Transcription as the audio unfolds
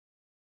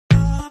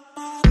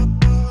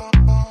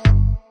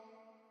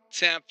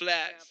Time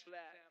flies.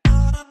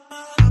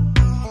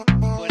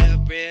 What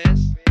up,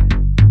 Riz?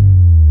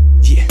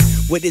 Yeah,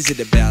 what is it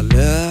about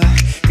love?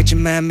 Got your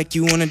mind make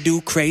you wanna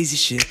do crazy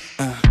shit.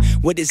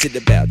 What is it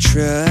about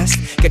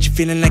trust? Got you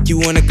feeling like you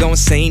wanna go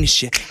insane and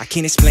shit. I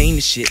can't explain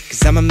the shit,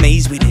 cause I'm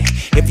amazed with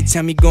it. Every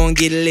time you go and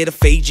get a little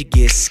fade, you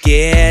get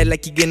scared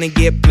like you're gonna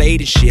get played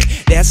and shit.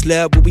 That's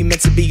love, but we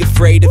meant to be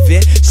afraid of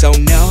it. So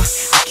no,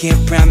 I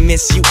can't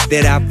promise you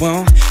that I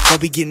won't.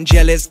 Don't be getting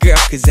jealous, girl,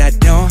 cause I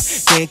don't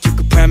think you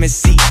can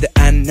promise either.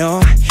 I know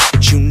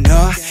that you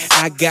know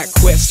I got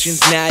questions,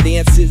 not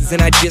answers,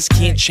 and I just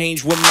can't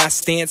change what my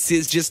stance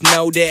is. Just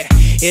know that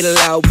it'll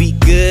all be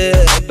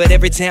good, but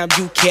every time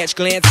you catch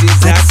glances,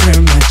 I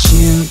turn my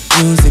gym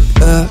music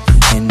up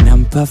and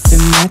I'm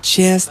puffing my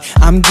chest.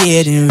 I'm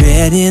getting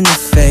red in the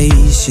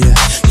face, yeah.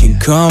 Can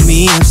call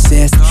me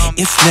obsessed.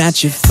 It's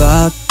not your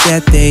fault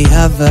that they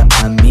hover.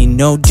 I mean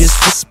no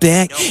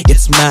disrespect.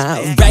 It's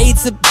my right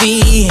to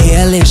be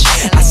hellish.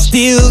 I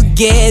still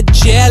get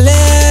jealous.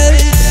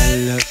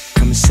 That look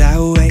coming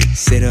sideways,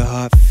 say the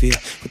heart feel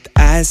what the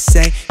eyes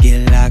say.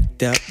 Get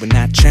locked up when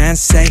I try and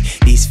say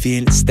these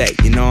feelings stay.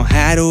 You know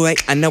how to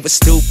wait. I know it's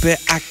stupid,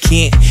 I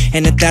can't.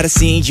 And the thought of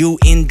seeing you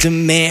in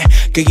demand,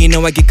 girl, you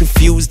know I get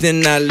confused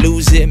and I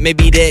lose it.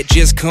 Maybe that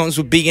just comes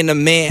with being a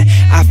man.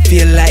 I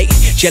feel like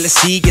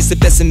jealousy gets the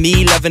best of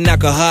me. Loving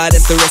alcohol,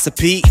 that's the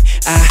recipe.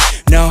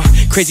 I know,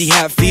 crazy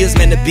how it feels,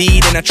 meant to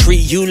be. Then I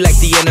treat you like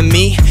the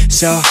enemy.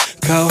 So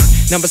cold,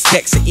 numbers,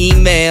 texts, and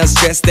emails.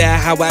 Stressed out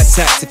how I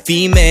talk to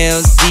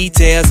females.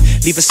 Details,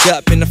 leave us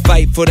up in the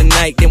fight for the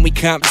night. Then we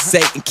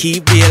compensate and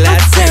keep real. I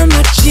turn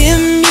my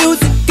gym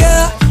music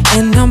up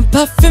and I'm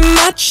puffing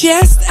my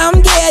chest.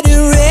 I'm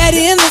getting red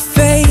in the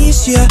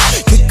face, yeah.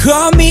 You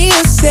call me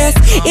obsessed.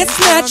 It's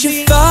not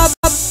your fault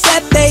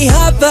that they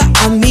hover.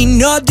 I mean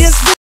no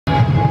disrespect.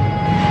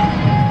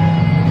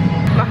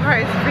 My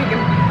heart is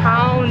freaking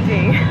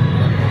pounding.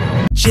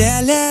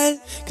 Jealous,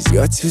 cause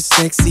you're too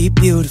sexy,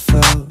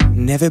 beautiful,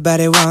 and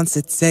everybody wants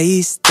a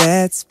taste,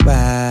 that's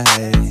why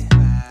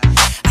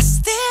I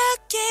still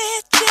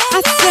get jealous.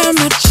 I turn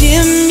my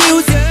gym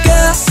music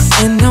up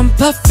and I'm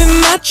puffing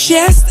my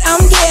chest.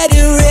 I'm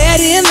getting red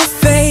in the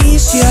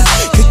face, yeah.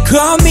 Could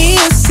call me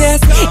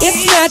obsessed.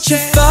 It's not your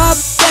fault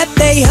that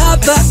they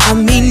hover. I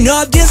mean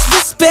no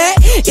disrespect.